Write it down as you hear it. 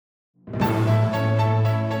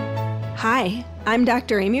Hi, I'm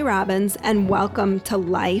Dr. Amy Robbins, and welcome to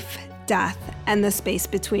Life, Death, and the Space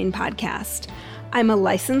Between podcast. I'm a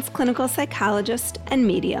licensed clinical psychologist and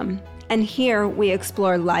medium, and here we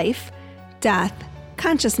explore life, death,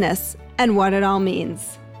 consciousness, and what it all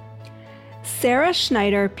means. Sarah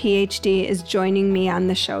Schneider, PhD, is joining me on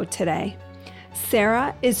the show today.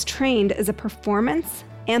 Sarah is trained as a performance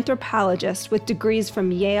anthropologist with degrees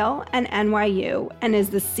from Yale and NYU and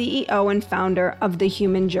is the CEO and founder of The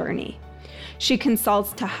Human Journey. She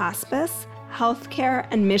consults to hospice, healthcare,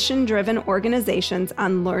 and mission-driven organizations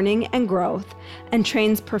on learning and growth and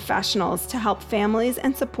trains professionals to help families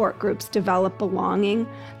and support groups develop belonging,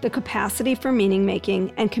 the capacity for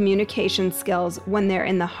meaning-making, and communication skills when they're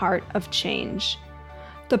in the heart of change.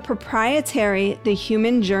 The proprietary The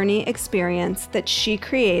Human Journey experience that she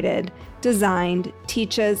created, designed,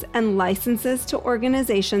 teaches, and licenses to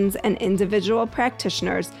organizations and individual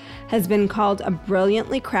practitioners has been called a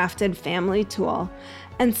brilliantly crafted family tool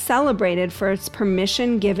and celebrated for its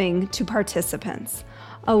permission giving to participants,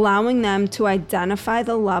 allowing them to identify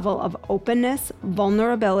the level of openness,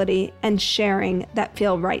 vulnerability, and sharing that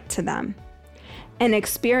feel right to them. An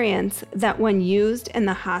experience that, when used in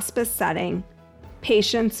the hospice setting,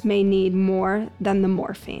 patients may need more than the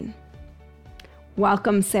morphine.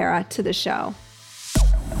 Welcome, Sarah, to the show.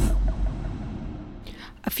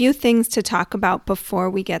 A few things to talk about before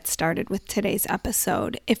we get started with today's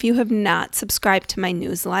episode. If you have not subscribed to my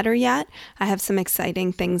newsletter yet, I have some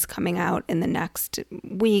exciting things coming out in the next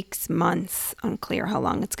weeks, months. Unclear how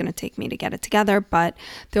long it's going to take me to get it together, but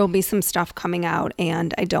there will be some stuff coming out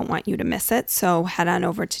and I don't want you to miss it. So head on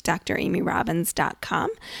over to dramyrobbins.com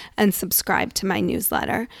and subscribe to my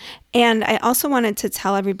newsletter. And I also wanted to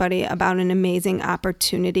tell everybody about an amazing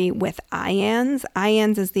opportunity with IANDS.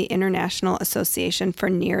 IANDS is the International Association for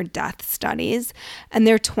Near-Death Studies, and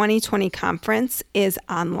their 2020 conference is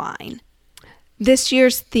online. This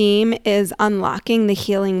year's theme is Unlocking the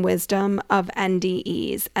Healing Wisdom of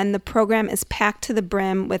NDEs, and the program is packed to the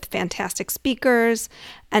brim with fantastic speakers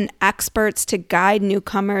and experts to guide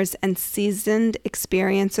newcomers and seasoned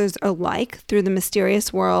experiencers alike through the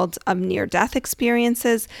mysterious worlds of near-death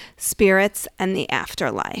experiences, spirits, and the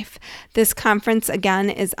afterlife. This conference, again,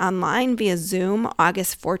 is online via Zoom,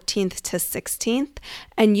 August 14th to 16th,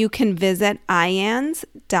 and you can visit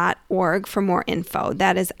iands.org for more info.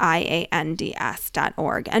 That is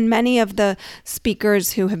IANDS.org. And many of the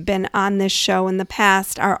speakers who have been on this show in the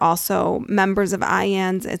past are also members of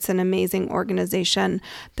IANDS. It's an amazing organization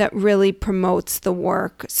that really promotes the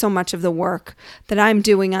work, so much of the work that I'm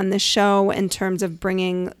doing on this show in terms of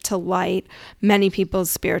bringing to light many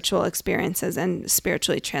people's spiritual experiences and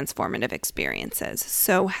spiritually transformative experiences.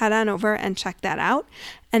 So head on over and check that out.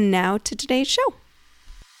 And now to today's show.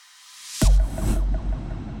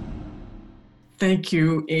 Thank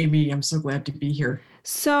you, Amy. I'm so glad to be here.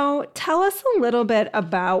 So tell us a little bit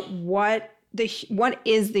about what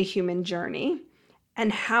is the human journey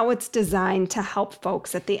and how it's designed to help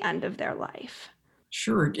folks at the end of their life.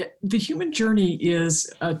 Sure. The human journey is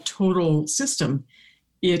a total system.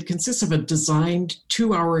 It consists of a designed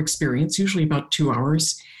 2-hour experience, usually about 2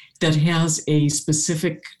 hours, that has a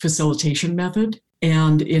specific facilitation method,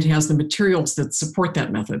 and it has the materials that support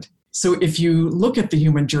that method. So if you look at the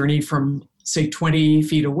human journey from, say, 20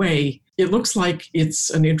 feet away, it looks like it's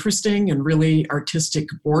an interesting and really artistic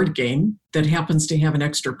board game that happens to have an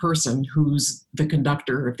extra person who's the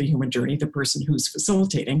conductor of the human journey, the person who's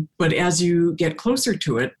facilitating. But as you get closer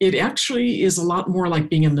to it, it actually is a lot more like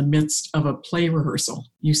being in the midst of a play rehearsal.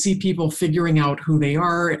 You see people figuring out who they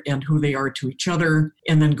are and who they are to each other,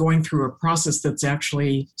 and then going through a process that's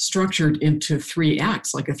actually structured into 3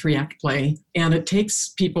 acts, like a 3-act play. And it takes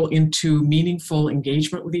people into meaningful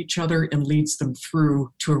engagement with each other and leads them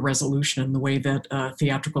through to a resolution in the way that a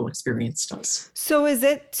theatrical experience does. So is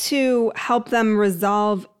it to help them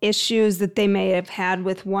resolve issues that they may have had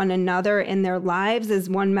with one another in their lives as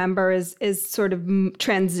one member is sort of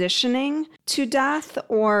transitioning to death?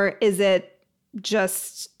 Or is it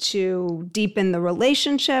just to deepen the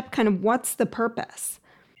relationship? Kind of what's the purpose?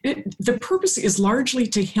 The purpose is largely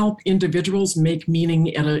to help individuals make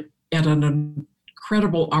meaning at an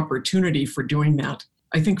incredible opportunity for doing that.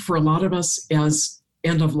 I think for a lot of us, as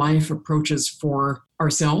end of life approaches for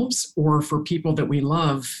ourselves or for people that we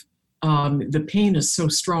love, the pain is so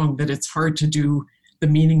strong that it's hard to do the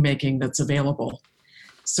meaning making that's available.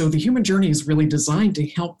 So the human journey is really designed to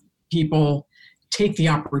help people take the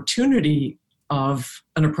opportunity of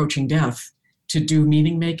an approaching death to do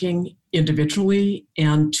meaning making individually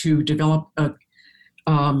and to develop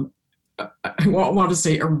I want to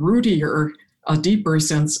say a rootier, a deeper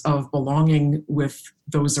sense of belonging with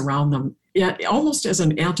those around them. yeah, almost as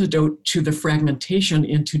an antidote to the fragmentation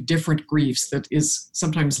into different griefs that is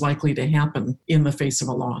sometimes likely to happen in the face of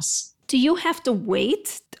a loss. Do you have to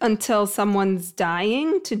wait until someone's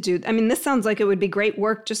dying to do? I mean, this sounds like it would be great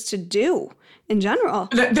work just to do in general.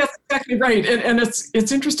 That's exactly right. And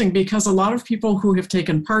it's interesting because a lot of people who have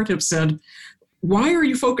taken part have said, why are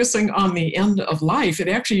you focusing on the end of life? It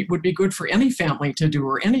actually would be good for any family to do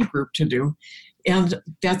or any group to do. And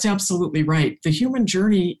that's absolutely right. The human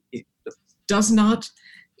journey does not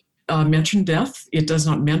mention death. It does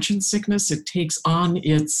not mention sickness. It takes on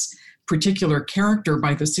its particular character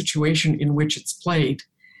by the situation in which it's played.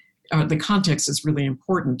 The context is really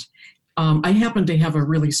important. I happen to have a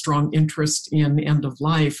really strong interest in end of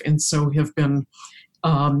life, and so have been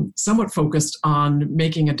somewhat focused on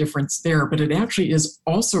making a difference there. But it actually is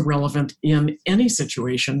also relevant in any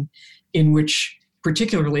situation in which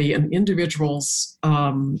particularly an individual's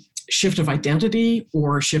shift of identity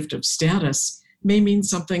or shift of status may mean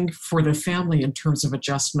something for the family in terms of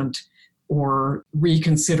adjustment or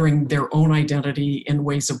reconsidering their own identity in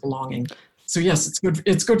ways of belonging. So yes, it's good.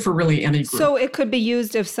 It's good for really any group. So it could be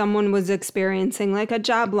used if someone was experiencing like a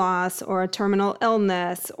job loss or a terminal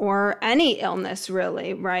illness or any illness,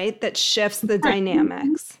 really, right? That shifts the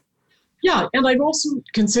dynamics. Yeah, and I've also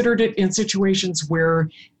considered it in situations where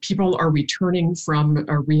people are returning from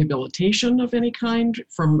a rehabilitation of any kind,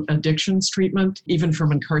 from addictions treatment, even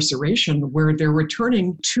from incarceration, where they're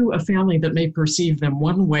returning to a family that may perceive them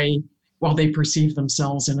one way while they perceive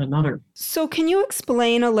themselves in another. So can you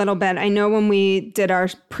explain a little bit? I know when we did our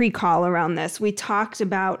pre-call around this, we talked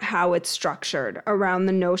about how it's structured around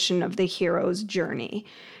the notion of the hero's journey.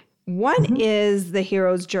 What is the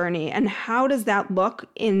hero's journey, and how does that look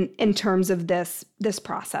in terms of this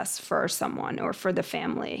process for someone or for the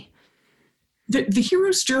family? The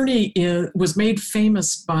hero's journey was made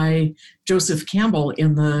famous by Joseph Campbell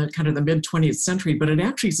in the kind of the mid-20th century, but it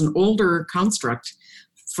actually is an older construct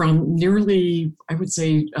from nearly, I would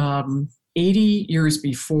say, 80 years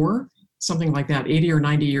before, something like that, 80 or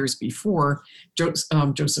 90 years before.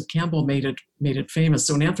 Joseph Campbell made it famous.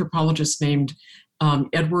 So an anthropologist named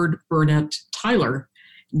Edward Burnett Tyler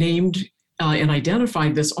named and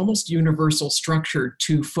identified this almost universal structure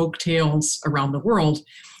to folk tales around the world,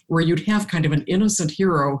 where you'd have kind of an innocent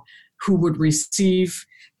hero who would receive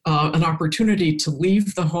an opportunity to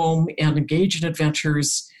leave the home and engage in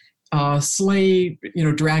adventures, slay,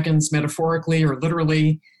 dragons metaphorically or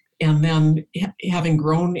literally, and then having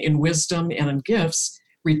grown in wisdom and in gifts,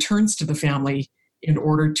 returns to the family in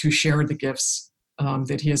order to share the gifts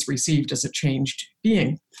that he has received as a changed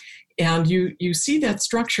being. And you see that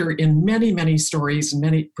structure in many, many stories,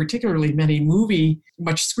 and particularly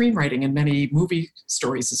much screenwriting and many movie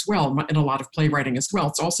stories as well, and a lot of playwriting as well.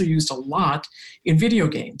 It's also used a lot in video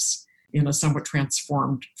games in a somewhat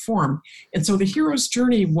transformed form. And so the hero's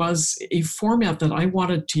journey was a format that I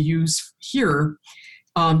wanted to use here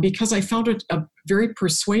because I found it a very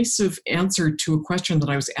persuasive answer to a question that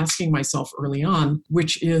I was asking myself early on,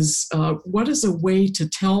 which is what is a way to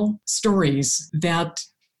tell stories that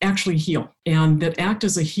actually heal and that act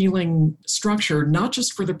as a healing structure, not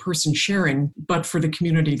just for the person sharing, but for the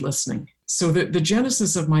community listening. So the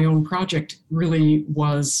genesis of my own project really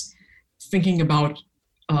was thinking about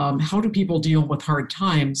how do people deal with hard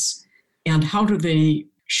times, and how do they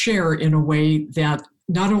share in a way that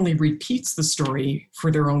not only repeats the story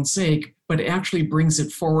for their own sake, but actually brings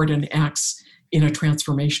it forward and acts in a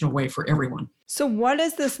transformational way for everyone. So what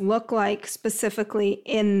does this look like specifically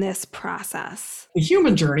in this process? The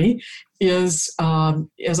human journey is,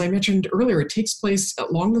 as I mentioned earlier, it takes place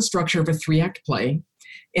along the structure of a 3-act play.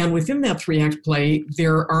 And within that 3-act play,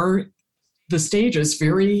 there are the stages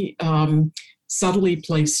very subtly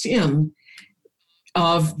placed in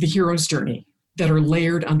of the hero's journey that are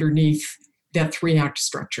layered underneath that 3-act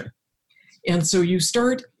structure. And so you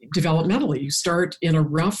start developmentally, you start in a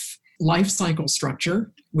rough life cycle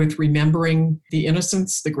structure with remembering the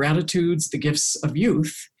innocence, the gratitudes, the gifts of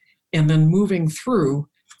youth, and then moving through.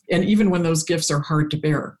 And even when those gifts are hard to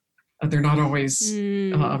bear, they're not always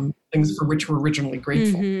things for which we're originally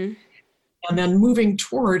grateful. Mm-hmm. And then moving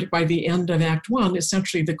toward, by the end of Act 1,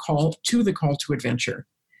 essentially the call to adventure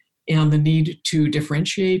and the need to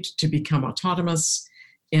differentiate, to become autonomous,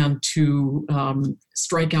 and to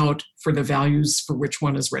strike out for the values for which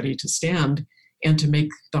one is ready to stand, and to make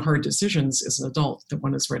the hard decisions as an adult that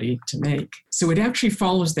one is ready to make. So it actually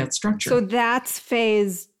follows that structure. So that's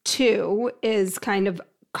phase 2, is kind of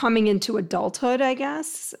coming into adulthood, I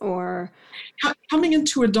guess, or? Coming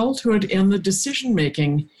into adulthood and the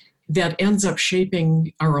decision-making that ends up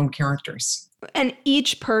shaping our own characters. And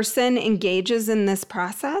each person engages in this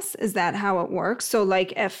process? Is that how it works? So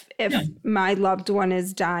like if my loved one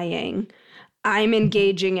is dying, I'm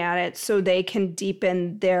engaging at it so they can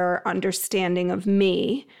deepen their understanding of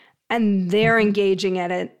me, and they're engaging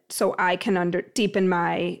at it so I can deepen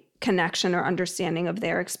my connection or understanding of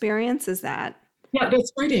their experience. Is that? Yeah,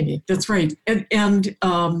 that's right, Amy. That's right. And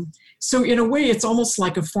so in a way, it's almost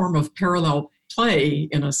like a form of parallel play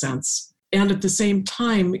in a sense. And at the same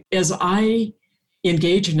time, as I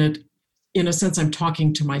engage in it, in a sense, I'm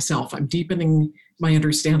talking to myself. I'm deepening my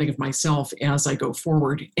understanding of myself as I go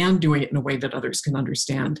forward and doing it in a way that others can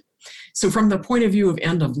understand. So from the point of view of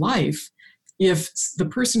end of life, if the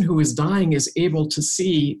person who is dying is able to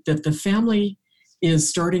see that the family is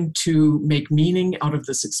starting to make meaning out of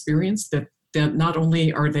this experience, that not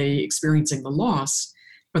only are they experiencing the loss,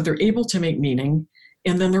 but they're able to make meaning,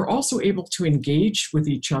 and then they're also able to engage with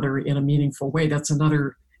each other in a meaningful way. That's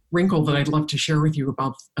another wrinkle that I'd love to share with you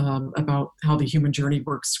about how the human journey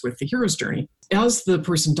works with the hero's journey. As the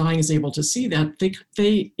person dying is able to see that,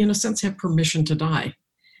 they in a sense have permission to die.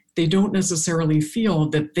 They don't necessarily feel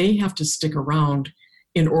that they have to stick around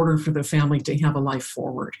in order for the family to have a life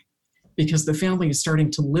forward, because the family is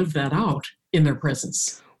starting to live that out in their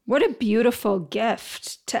presence. What a beautiful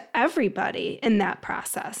gift to everybody in that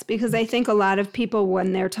process, because I think a lot of people,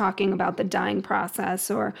 when they're talking about the dying process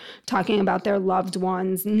or talking about their loved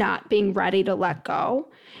ones not being ready to let go,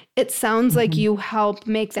 it sounds like you help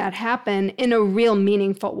make that happen in a real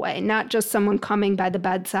meaningful way, not just someone coming by the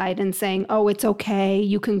bedside and saying, oh, it's okay,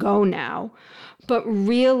 you can go now, but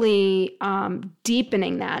really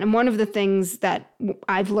deepening that. And one of the things that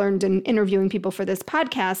I've learned in interviewing people for this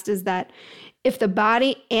podcast is that if the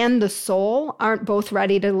body and the soul aren't both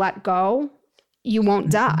ready to let go, you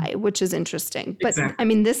won't die, which is interesting. But exactly. I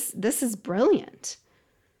mean, this is brilliant.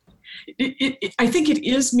 I think it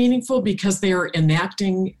is meaningful because they are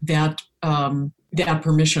enacting that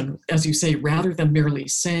permission, as you say, rather than merely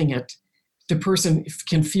saying it. The person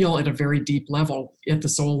can feel at a very deep level, at the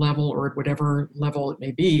soul level or at whatever level it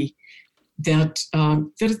may be, that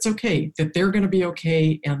it's okay, that they're going to be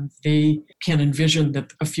okay, and they can envision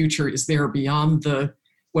that a future is there beyond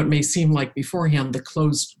what may seem like beforehand the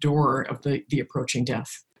closed door of the approaching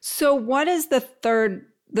death. So what is the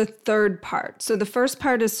third part? So the first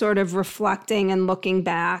part is sort of reflecting and looking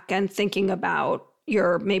back and thinking about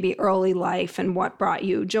your maybe early life and what brought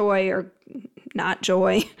you joy or not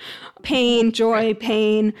joy, pain, joy,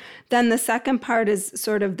 pain. Then the second part is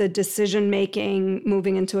sort of the decision-making,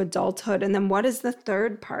 moving into adulthood. And then what is the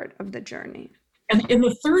third part of the journey? And in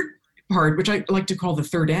the third part, which I like to call the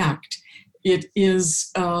third act, it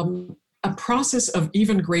is a process of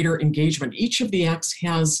even greater engagement. Each of the acts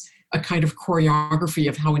has a kind of choreography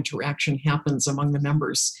of how interaction happens among the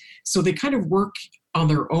members. So they kind of work on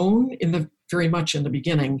their own very much in the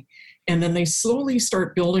beginning, and then they slowly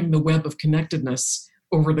start building the web of connectedness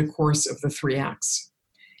over the course of the three acts.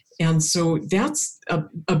 And so that's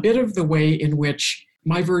a bit of the way in which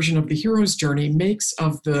my version of the hero's journey makes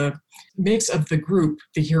of the group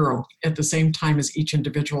the hero at the same time as each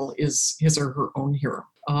individual is his or her own hero.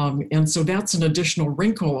 And so that's an additional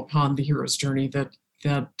wrinkle upon the hero's journey that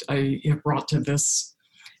I have brought to this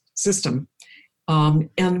system.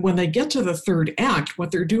 And when they get to the third act,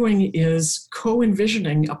 what they're doing is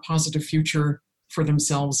co-envisioning a positive future for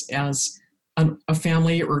themselves as a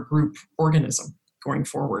family or a group organism going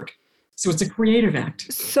forward. So it's a creative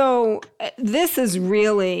act. So this is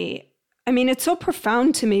really, I mean, it's so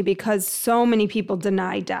profound to me because so many people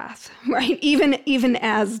deny death, right? Even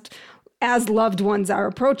as loved ones are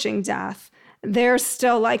approaching death, they're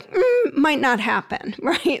still like, might not happen,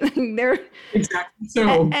 right? They're exactly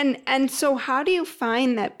so. And so how do you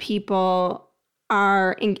find that people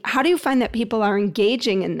are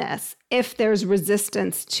engaging in this if there's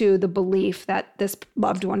resistance to the belief that this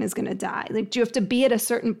loved one is going to die? Like, do you have to be at a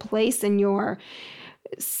certain place in your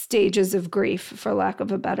stages of grief, for lack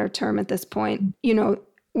of a better term at this point,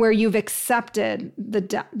 where you've accepted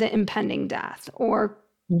the impending death, or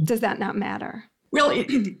does that not matter? Well,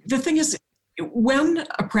 the thing is, when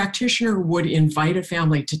a practitioner would invite a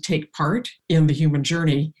family to take part in the human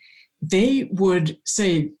journey, they would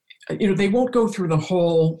say, they won't go through the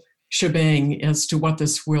whole shebang as to what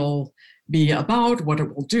this will be about, what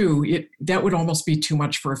it will do. That would almost be too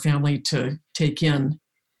much for a family to take in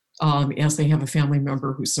as they have a family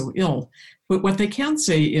member who's so ill. But what they can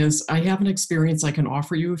say is, I have an experience I can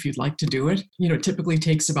offer you if you'd like to do it. It typically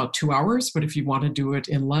takes about 2 hours, but if you want to do it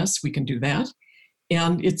in less, we can do that.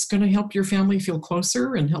 and it's going to help your family feel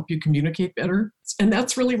closer and help you communicate better. And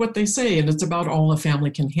that's really what they say. And it's about all a family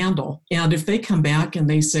can handle. And if they come back and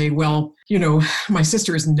they say, well, my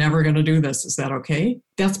sister is never going to do this, is that okay?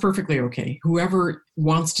 That's perfectly okay. Whoever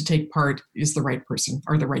wants to take part is the right person,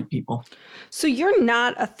 are the right people. So you're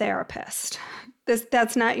not a therapist.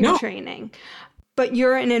 That's not your training. But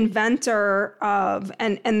you're an inventor of,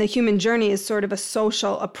 and the human journey is sort of a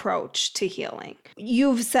social approach to healing.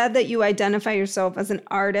 You've said that you identify yourself as an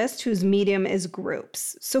artist whose medium is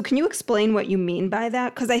groups. So can you explain what you mean by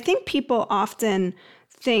that? Because I think people often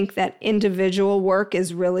think that individual work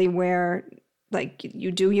is really where, like,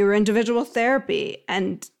 you do your individual therapy,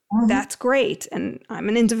 and that's great. And I'm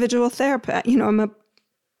an individual therapist.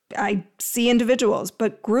 I see individuals,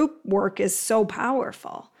 but group work is so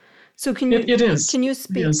powerful. So can you Can you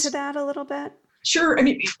speak to that a little bit? Sure. I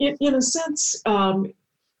mean, in a sense,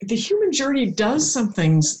 the human journey does some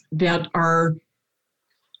things that are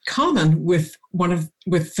common with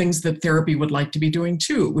things that therapy would like to be doing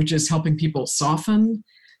too, which is helping people soften,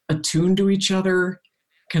 attune to each other,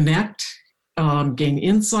 connect, gain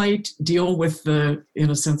insight, deal with in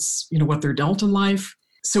a sense, what they're dealt in life.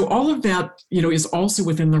 So all of that, is also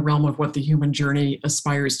within the realm of what the human journey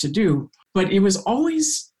aspires to do. But it was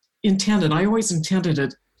always I always intended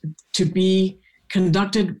it to be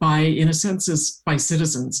conducted by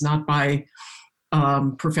citizens, not by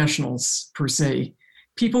professionals per se.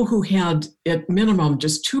 People who had, at minimum,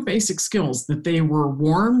 just two basic skills: that they were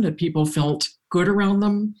warm, that people felt good around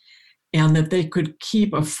them, and that they could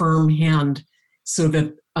keep a firm hand, so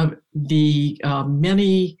that the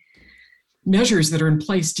many measures that are in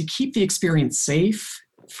place to keep the experience safe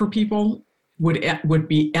for people would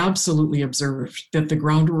be absolutely observed, that the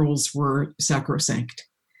ground rules were sacrosanct.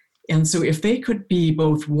 And so if they could be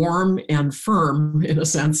both warm and firm, in a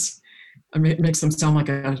sense, it makes them sound like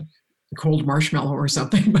a cold marshmallow or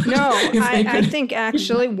something. But no, I think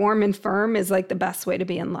actually warm and firm is like the best way to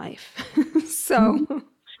be in life. So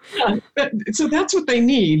that's what they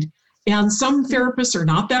need. And some therapists are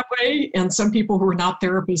not that way, and some people who are not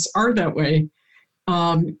therapists are that way.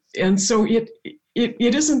 And so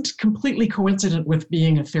it isn't completely coincident with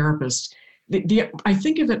being a therapist. I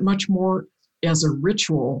think of it much more as a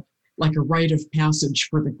ritual, like a rite of passage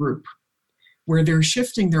for the group, where they're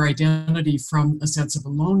shifting their identity from a sense of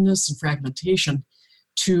aloneness and fragmentation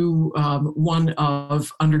to one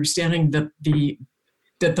of understanding that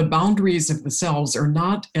the boundaries of the selves are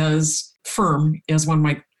not as firm as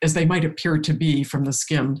they might appear to be from the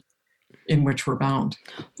skin in which we're bound.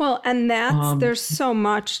 Well, and there's so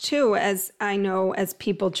much too, as I know, as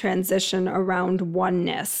people transition around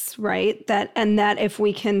oneness, right? That if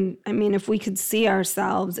we could see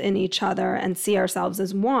ourselves in each other and see ourselves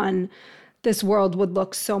as one, this world would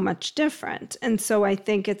look so much different. And so I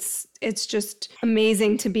think it's just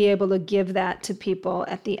amazing to be able to give that to people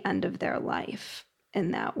at the end of their life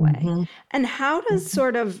in that way. Mm-hmm. And how does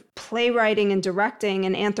sort of playwriting and directing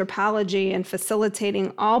and anthropology and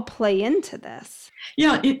facilitating all play into this?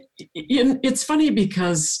 Yeah, it's funny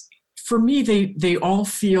because for me, they all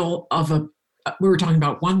feel we were talking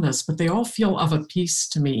about oneness, but they all feel of a piece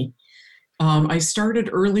to me. I started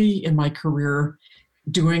early in my career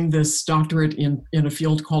doing this doctorate in a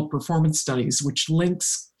field called performance studies, which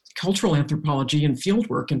links cultural anthropology and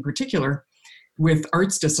fieldwork in particular with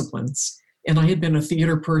arts disciplines. And I had been a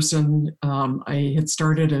theater person. I had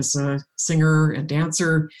started as a singer and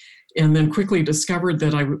dancer, and then quickly discovered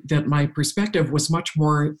that my perspective was much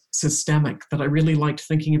more systemic, that I really liked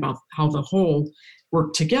thinking about how the whole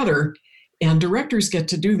worked together. And directors get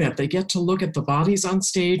to do that. They get to look at the bodies on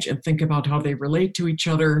stage and think about how they relate to each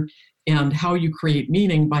other and how you create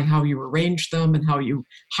meaning by how you arrange them and how you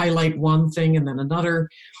highlight one thing and then another.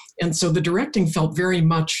 And so the directing felt very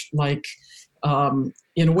much like,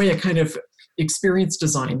 in a way, a kind of experience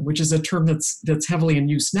design, which is a term that's heavily in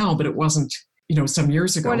use now, but it wasn't, some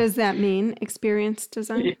years ago. What does that mean, experience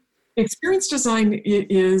design? Experience design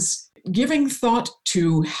is giving thought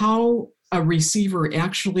to how a receiver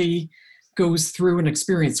actually goes through an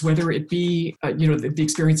experience, whether it be, the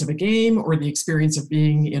experience of a game or the experience of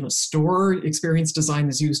being in a store. Experience design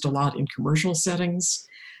is used a lot in commercial settings,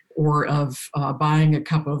 or of buying a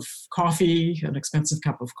cup of coffee, an expensive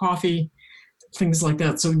cup of coffee, things like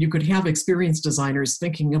that. So you could have experience designers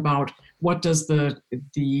thinking about what does the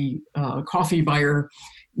coffee buyer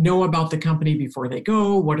know about the company before they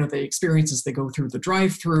go? What are the experiences they go through the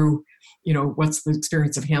drive-through? What's the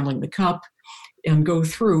experience of handling the cup? And go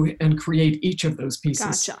through and create each of those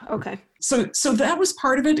pieces. Gotcha. Okay. So that was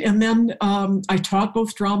part of it. And then I taught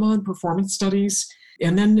both drama and performance studies.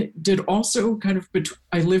 And then did also kind of,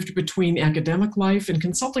 I lived between academic life and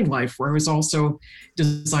consulting life, where I was also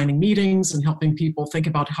designing meetings and helping people think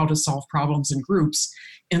about how to solve problems in groups.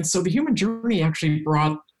 And so the human journey actually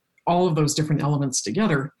brought all of those different elements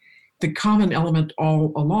together. The common element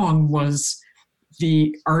all along was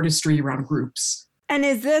the artistry around groups. And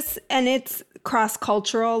it's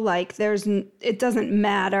cross-cultural, like it doesn't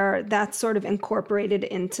matter, that's sort of incorporated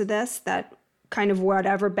into this, that kind of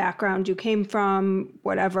whatever background you came from,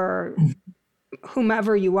 whatever,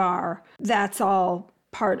 whomever you are, that's all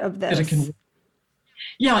part of this.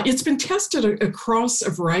 Yeah, it's been tested across a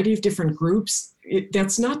variety of different groups.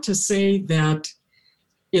 That's not to say that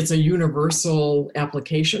it's a universal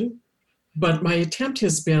application, but my attempt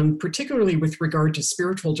has been, particularly with regard to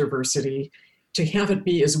spiritual diversity, to have it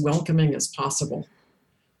be as welcoming as possible.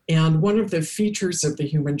 And one of the features of the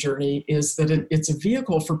human journey is that it's a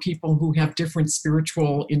vehicle for people who have different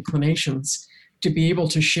spiritual inclinations to be able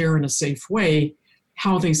to share in a safe way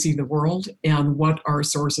how they see the world and what are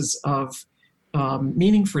sources of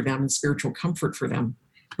meaning for them and spiritual comfort for them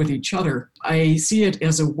with each other. I see it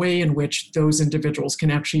as a way in which those individuals can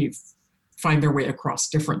actually find their way across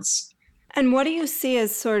difference. And what do you see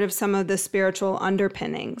as sort of some of the spiritual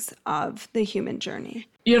underpinnings of the human journey?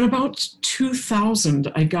 In about 2000,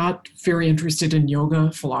 I got very interested in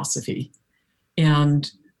yoga philosophy and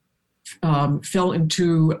fell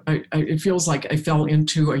into, it feels like I fell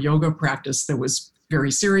into a yoga practice that was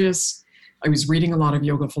very serious. I was reading a lot of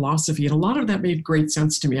yoga philosophy, and a lot of that made great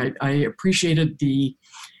sense to me. I appreciated the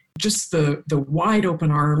wide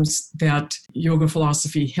open arms that yoga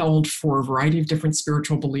philosophy held for a variety of different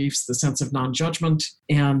spiritual beliefs, the sense of non-judgment,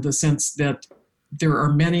 and the sense that there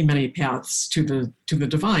are many, many paths to the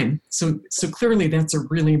divine. So clearly that's a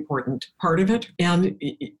really important part of it. And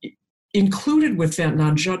included with that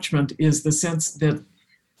non-judgment is the sense that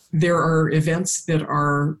there are events that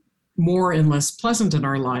are more and less pleasant in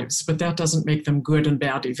our lives, but that doesn't make them good and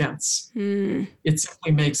bad events. It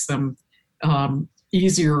simply makes them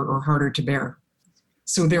easier or harder to bear.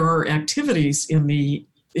 So there are activities in the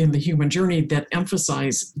human journey that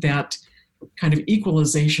emphasize that kind of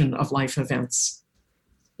equalization of life events,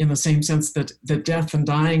 in the same sense that death and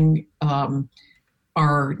dying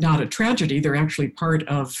are not a tragedy. They're actually part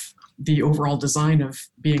of the overall design of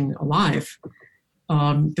being alive.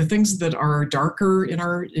 The things that are darker in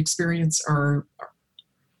our experience are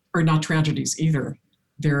not tragedies either.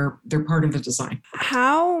 They're part of the design.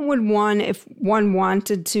 How would one, if one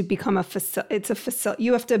wanted to become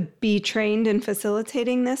you have to be trained in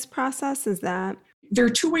facilitating this process? Is that? There are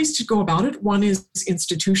two ways to go about it. One is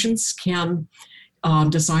institutions can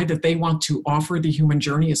decide that they want to offer the human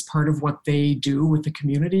journey as part of what they do with the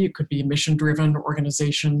community. It could be a mission-driven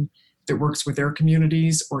organization that works with their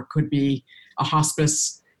communities, or it could be a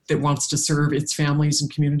hospice that wants to serve its families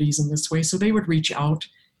and communities in this way. So they would reach out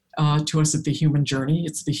to us at The Human Journey.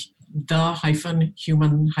 It's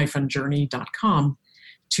the-human-journey.com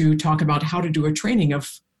to talk about how to do a training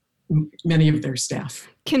of many of their staff.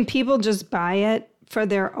 Can people just buy it for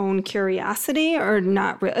their own curiosity, or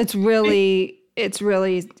not? It's really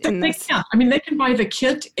in this. Yeah, I mean, they can buy the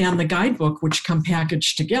kit and the guidebook, which come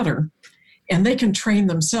packaged together, and they can train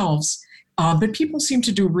themselves. But people seem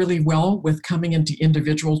to do really well with coming into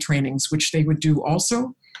individual trainings, which they would do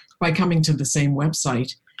also by coming to the same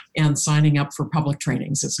website and signing up for public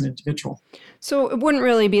trainings as an individual. So it wouldn't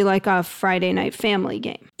really be like a Friday night family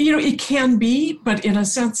game. It can be, but in a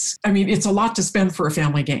sense, I mean, it's a lot to spend for a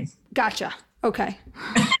family game. Gotcha. Okay.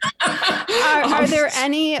 Are there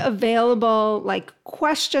any available like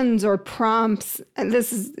questions or prompts? And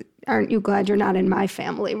aren't you glad you're not in my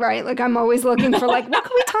family, right? Like I'm always looking for like, what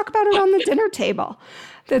can we talk about around the dinner table?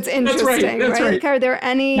 That's interesting, That's right? Are there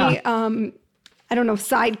any, I don't know,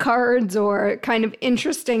 side cards or kind of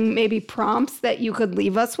interesting maybe prompts that you could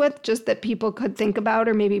leave us with, just that people could think about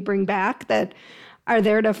or maybe bring back that are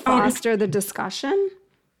there to foster the discussion?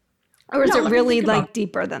 Or is it really like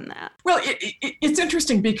deeper than that? Well, it's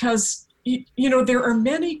interesting because, there are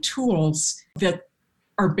many tools that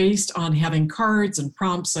are based on having cards and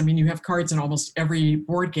prompts. I mean, you have cards in almost every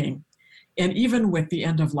board game. And even with the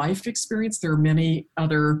end of life experience, there are many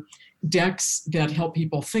other decks that help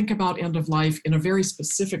people think about end of life in a very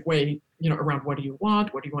specific way, around what do you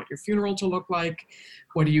want your funeral to look like,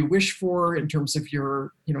 what do you wish for in terms of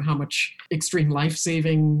your, how much extreme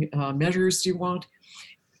life-saving measures do you want.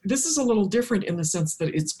 This is a little different in the sense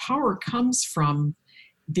that its power comes from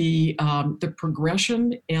the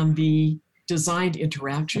progression and the designed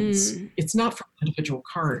interactions. It's not from an individual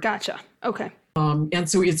card. Gotcha. Okay. And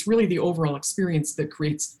so it's really the overall experience that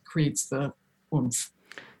creates the oomph.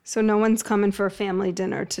 So no one's coming for a family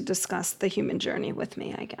dinner to discuss the human journey with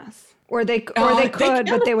me, I guess. Or they could,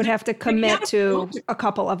 but they would have to commit to a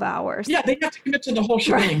couple of hours. Yeah, they have to commit to the whole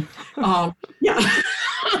shebang. Yeah.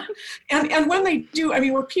 And when they do, I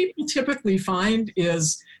mean, what people typically find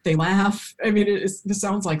is they laugh. I mean, this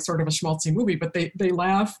sounds like sort of a schmaltzy movie, but they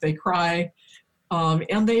laugh, they cry,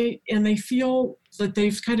 and they feel that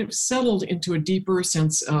they've kind of settled into a deeper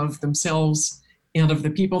sense of themselves and of the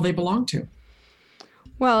people they belong to.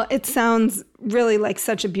 Well, it sounds really like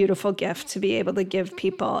such a beautiful gift to be able to give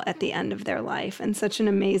people at the end of their life, and such an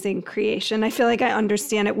amazing creation. I feel like I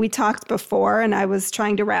understand it. We talked before and I was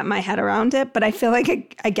trying to wrap my head around it, but I feel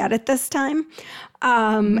like I get it this time.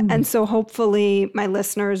 And so hopefully my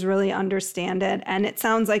listeners really understand it. And it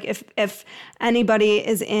sounds like if anybody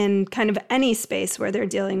is in kind of any space where they're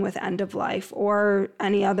dealing with end of life or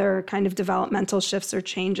any other kind of developmental shifts or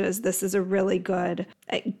changes, this is a really good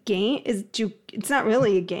game. It's not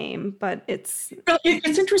really a game, but it's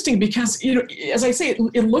interesting because, as I say,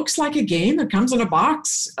 it looks like a game. It comes in a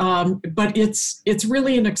box, but it's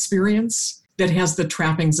really an experience that has the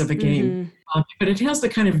trappings of a game. But it has the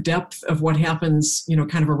kind of depth of what happens,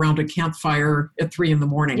 kind of around a campfire at 3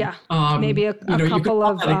 a.m. Yeah, maybe a couple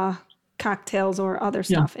of cocktails or other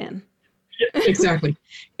stuff in. Exactly.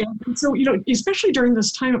 And so, especially during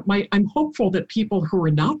this time, I'm hopeful that people who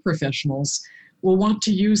are not professionals will want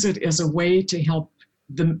to use it as a way to help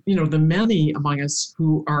the many among us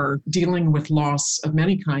who are dealing with loss of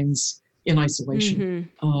many kinds in isolation,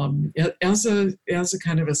 as a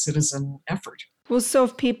kind of a citizen effort. Well, so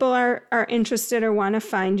if people are interested or want to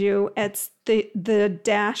find you, it's the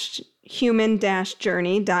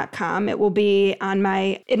human-journey.com. It will be in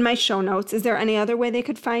my show notes. Is there any other way they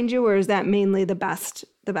could find you, or is that mainly the best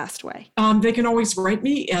way? They can always write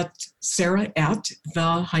me at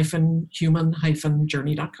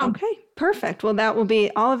sarah@the-human-journey.com. Okay, perfect. Well,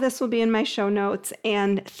 all of this will be in my show notes.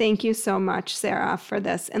 And thank you so much, Sarah, for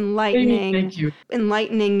this enlightening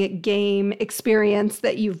game experience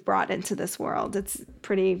that you've brought into this world. It's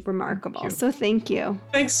pretty remarkable. So thank you.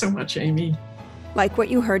 Thanks so much, Amy. Like what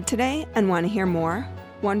you heard today and want to hear more?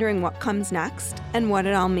 Wondering what comes next and what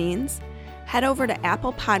it all means? Head over to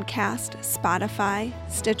Apple Podcast, Spotify,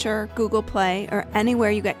 Stitcher, Google Play, or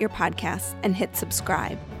anywhere you get your podcasts and hit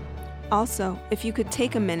subscribe. Also, if you could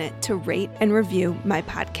take a minute to rate and review my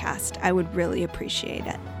podcast, I would really appreciate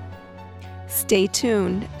it. Stay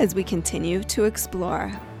tuned as we continue to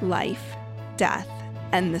explore life, death,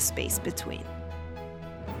 and the space between.